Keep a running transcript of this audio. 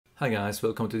Hi guys,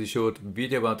 welcome to the short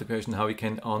video about the question how we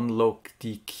can unlock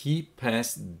the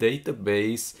KeePass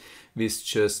database with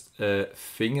just a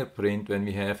fingerprint when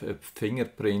we have a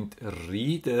fingerprint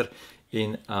reader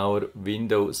in our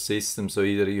Windows system. So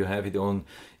either you have it on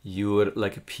your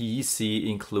like a PC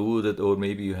included, or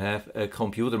maybe you have a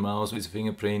computer mouse with a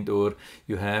fingerprint, or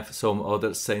you have some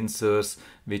other sensors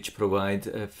which provide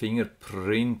a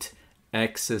fingerprint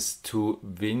access to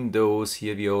Windows.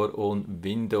 Here we are on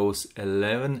Windows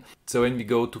 11. So when we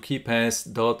go to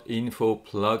KeePass.info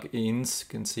plugins, you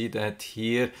can see that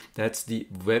here, that's the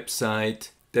website.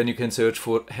 Then you can search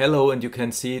for hello and you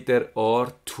can see there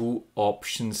are two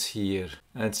options here.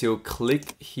 And so you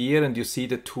click here and you see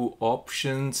the two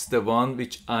options. The one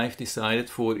which I've decided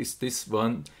for is this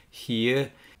one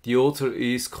here. The author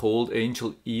is called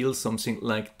Angel Eel, something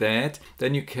like that.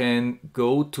 Then you can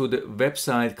go to the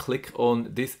website, click on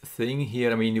this thing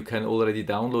here. I mean, you can already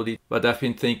download it, but I've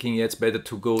been thinking it's better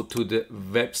to go to the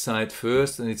website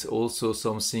first, and it's also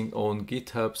something on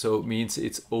GitHub, so it means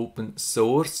it's open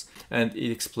source, and it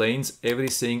explains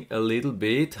everything a little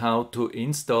bit, how to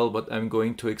install, but I'm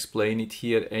going to explain it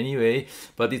here anyway,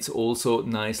 but it's also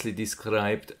nicely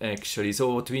described actually.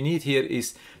 So what we need here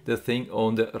is the thing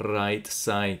on the right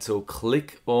side. So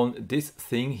click on this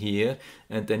thing here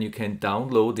and then you can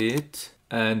download it.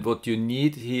 And what you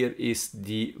need here is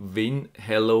the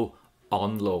WinHello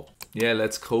unlock. Yeah,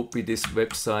 let's copy this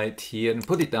website here and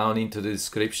put it down into the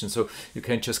description. So you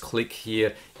can just click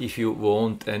here if you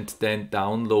want and then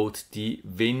download the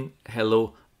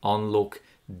WinHello unlock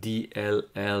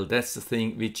DLL. That's the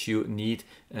thing which you need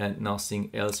and nothing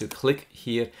else. You click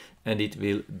here and it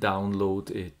will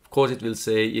download it. Of course, it will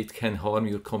say it can harm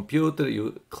your computer.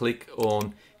 You click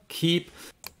on keep.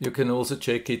 You can also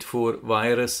check it for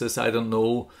viruses. I don't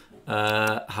know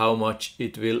how much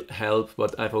it will help,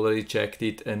 but I've already checked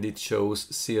it and it shows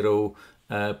zero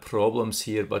problems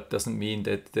here, but doesn't mean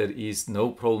that there is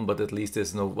no problem, but at least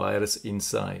there's no virus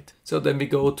inside. So then we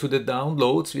go to the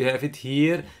downloads. We have it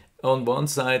here on one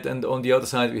side, and on the other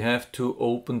side we have to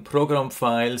open program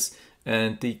files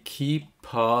and the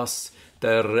KeePass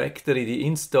directory, the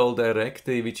install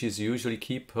directory, which is usually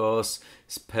KeePass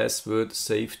password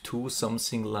save to,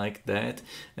 something like that.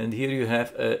 And here you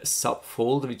have a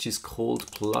subfolder which is called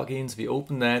plugins. We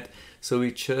open that, so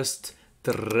we just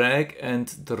drag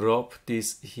and drop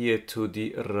this here to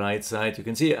the right side. You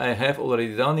can see I have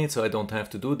already done it, so I don't have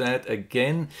to do that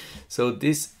again. So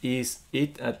this is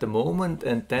it at the moment,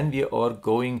 and then we are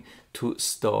going to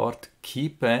start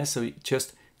KeePass. So we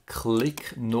just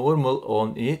click normal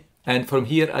on it. And from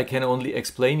here I can only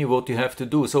explain you what you have to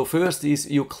do. So first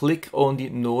is you click on the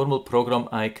normal program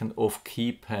icon of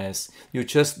KeePass. You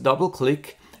just double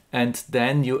click and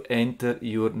then you enter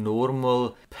your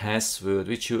normal password,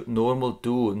 which you normal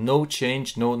do. No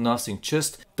change, no nothing.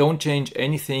 Just don't change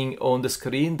anything on the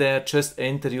screen there. Just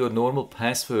enter your normal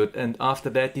password, and after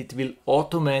that it will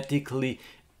automatically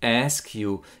ask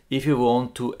you if you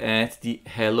want to add the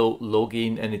hello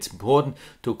login, and it's important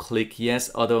to click yes,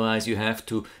 otherwise you have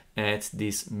to add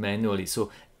this manually. So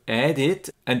add it,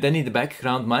 and then in the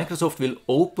background Microsoft will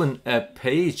open a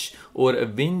page or a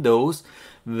Windows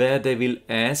where they will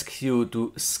ask you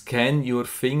to scan your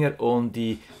finger on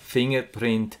the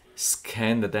fingerprint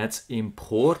scanner. That's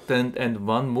important. And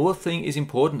one more thing is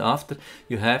important: after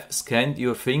you have scanned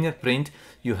your fingerprint,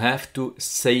 you have to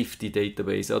save the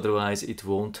database, otherwise it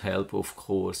won't help, of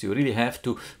course. You really have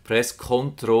to press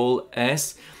Ctrl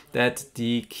S, that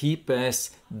the KeePass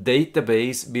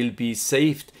database will be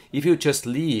saved. If you just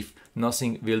leave,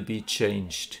 nothing will be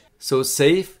changed. So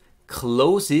save,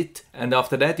 close it, and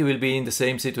after that you will be in the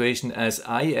same situation as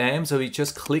I am. So we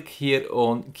just click here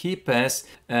on KeePass,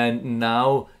 and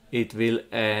now it will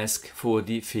ask for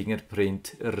the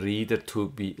fingerprint reader to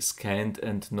be scanned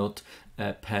and not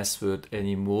a password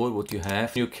anymore. What you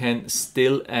have, you can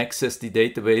still access the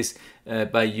database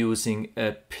by using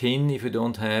a PIN if you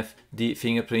don't have the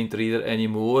fingerprint reader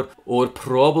anymore, or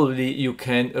probably you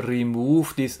can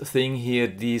remove this thing here,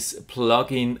 this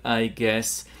plugin, I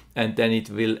guess, and then it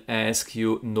will ask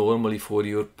you normally for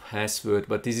your password.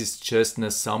 But this is just an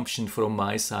assumption from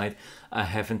my side. I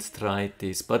haven't tried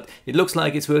this, but it looks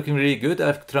like it's working really good.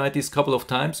 I've tried this a couple of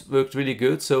times, worked really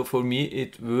good. So for me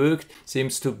it worked,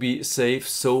 seems to be safe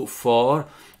so far.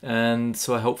 And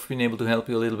so I hope I've been able to help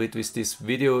you a little bit with this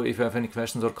video. If you have any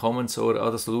questions or comments or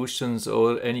other solutions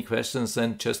or any questions,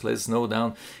 then just let us know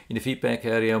down in the feedback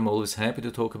area. I'm always happy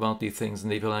to talk about these things.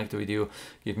 And if you like the video,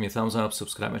 give me a thumbs up,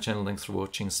 subscribe my channel. Thanks for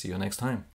watching. See you next time.